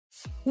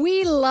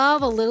We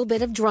love a little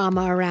bit of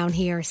drama around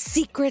here.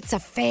 Secrets,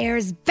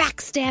 affairs,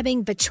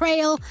 backstabbing,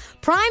 betrayal.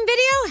 Prime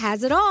Video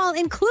has it all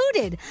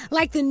included,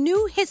 like the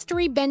new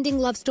history-bending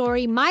love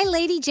story, My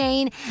Lady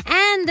Jane,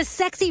 and the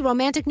sexy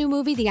romantic new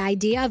movie, The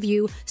Idea of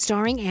You,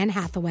 starring Anne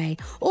Hathaway.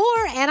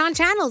 Or add-on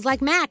channels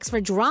like Max for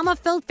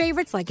drama-filled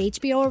favorites like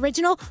HBO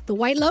original, The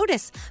White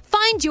Lotus.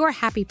 Find your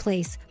happy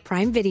place.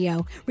 Prime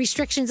Video.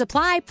 Restrictions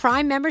apply.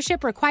 Prime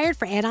membership required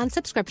for add-on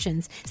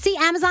subscriptions. See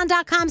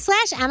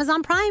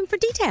Amazon.com/Amazon Prime for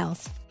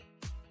details.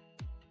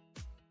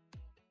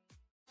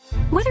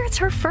 Whether it's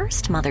her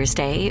first Mother's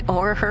Day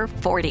or her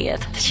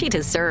 40th, she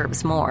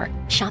deserves more.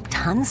 Shop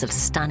tons of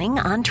stunning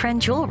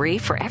on-trend jewelry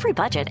for every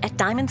budget at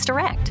Diamonds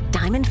Direct.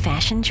 Diamond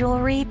fashion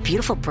jewelry,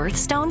 beautiful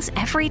birthstones,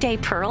 everyday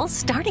pearls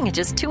starting at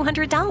just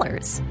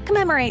 $200.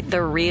 Commemorate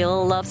the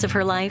real loves of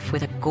her life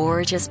with a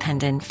gorgeous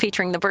pendant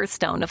featuring the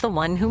birthstone of the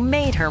one who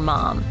made her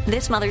mom.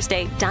 This Mother's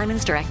Day,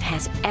 Diamonds Direct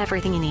has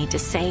everything you need to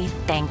say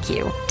thank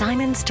you.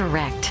 Diamonds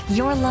Direct.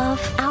 Your love,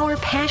 our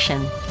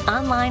passion.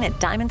 Online at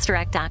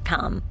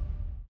diamondsdirect.com.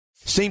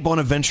 St.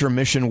 Bonaventure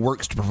Mission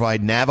works to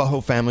provide Navajo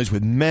families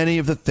with many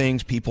of the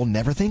things people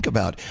never think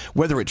about.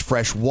 Whether it's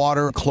fresh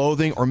water,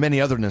 clothing, or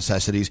many other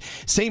necessities,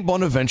 St.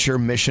 Bonaventure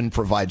Mission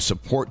provides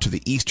support to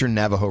the Eastern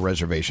Navajo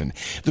Reservation.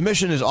 The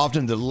mission is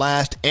often the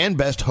last and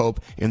best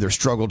hope in their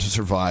struggle to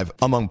survive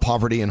among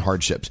poverty and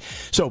hardships.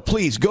 So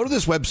please go to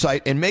this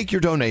website and make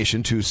your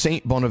donation to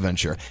St.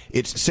 Bonaventure.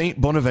 It's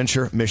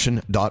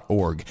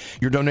stbonaventuremission.org.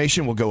 Your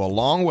donation will go a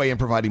long way in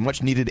providing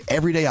much needed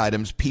everyday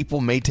items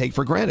people may take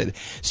for granted.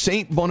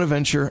 stbonaventuremission.org.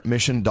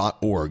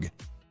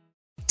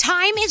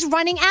 Time is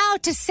running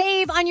out to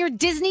save on your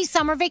Disney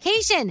summer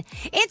vacation.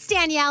 It's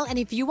Danielle, and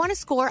if you want to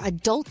score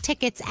adult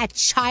tickets at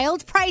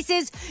child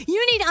prices,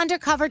 you need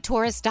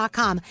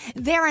undercovertourist.com.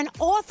 They're an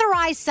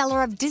authorized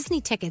seller of Disney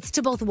tickets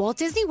to both Walt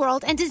Disney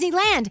World and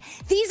Disneyland.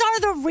 These are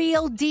the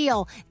real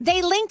deal.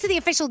 They link to the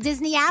official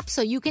Disney app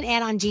so you can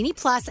add on Genie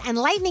Plus and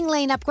Lightning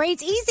Lane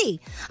upgrades easy.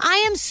 I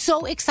am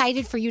so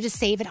excited for you to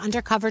save at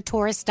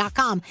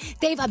undercovertourist.com.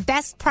 They have a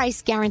best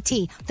price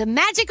guarantee. The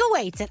magic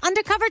awaits at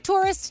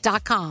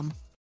undercovertourist.com.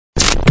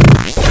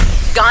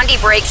 Gandhi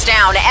breaks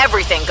down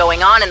everything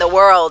going on in the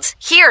world.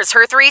 Here's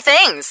her 3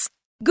 things.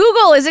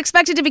 Google is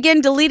expected to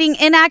begin deleting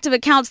inactive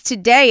accounts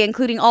today,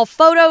 including all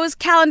photos,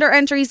 calendar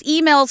entries,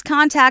 emails,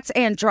 contacts,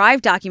 and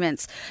Drive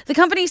documents. The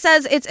company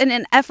says it's in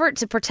an effort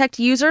to protect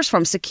users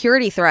from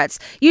security threats.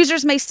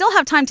 Users may still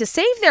have time to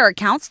save their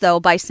accounts, though,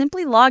 by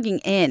simply logging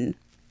in.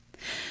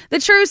 The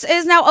truce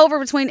is now over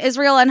between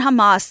Israel and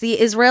Hamas. The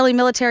Israeli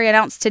military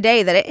announced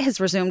today that it has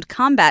resumed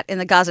combat in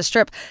the Gaza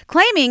Strip,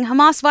 claiming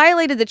Hamas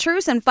violated the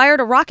truce and fired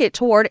a rocket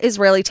toward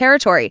Israeli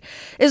territory.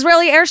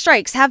 Israeli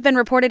airstrikes have been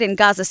reported in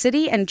Gaza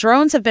City, and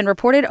drones have been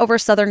reported over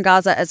southern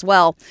Gaza as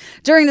well.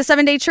 During the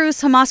 7-day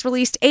truce, Hamas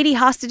released 80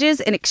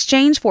 hostages in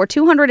exchange for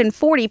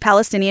 240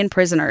 Palestinian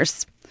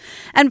prisoners.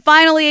 And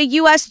finally, a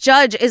U.S.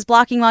 judge is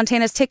blocking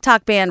Montana's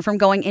TikTok ban from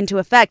going into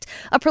effect.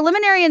 A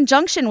preliminary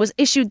injunction was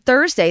issued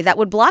Thursday that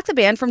would block the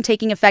ban from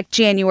taking effect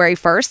January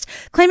 1st,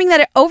 claiming that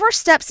it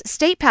oversteps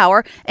state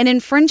power and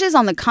infringes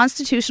on the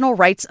constitutional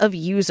rights of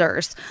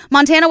users.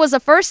 Montana was the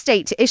first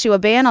state to issue a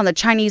ban on the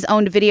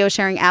Chinese-owned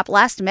video-sharing app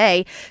last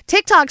May.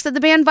 TikTok said the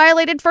ban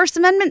violated First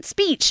Amendment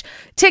speech.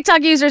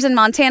 TikTok users in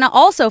Montana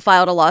also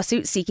filed a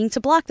lawsuit seeking to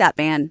block that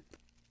ban.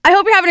 I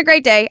hope you're having a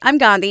great day. I'm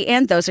Gandhi,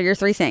 and those are your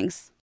 3 things.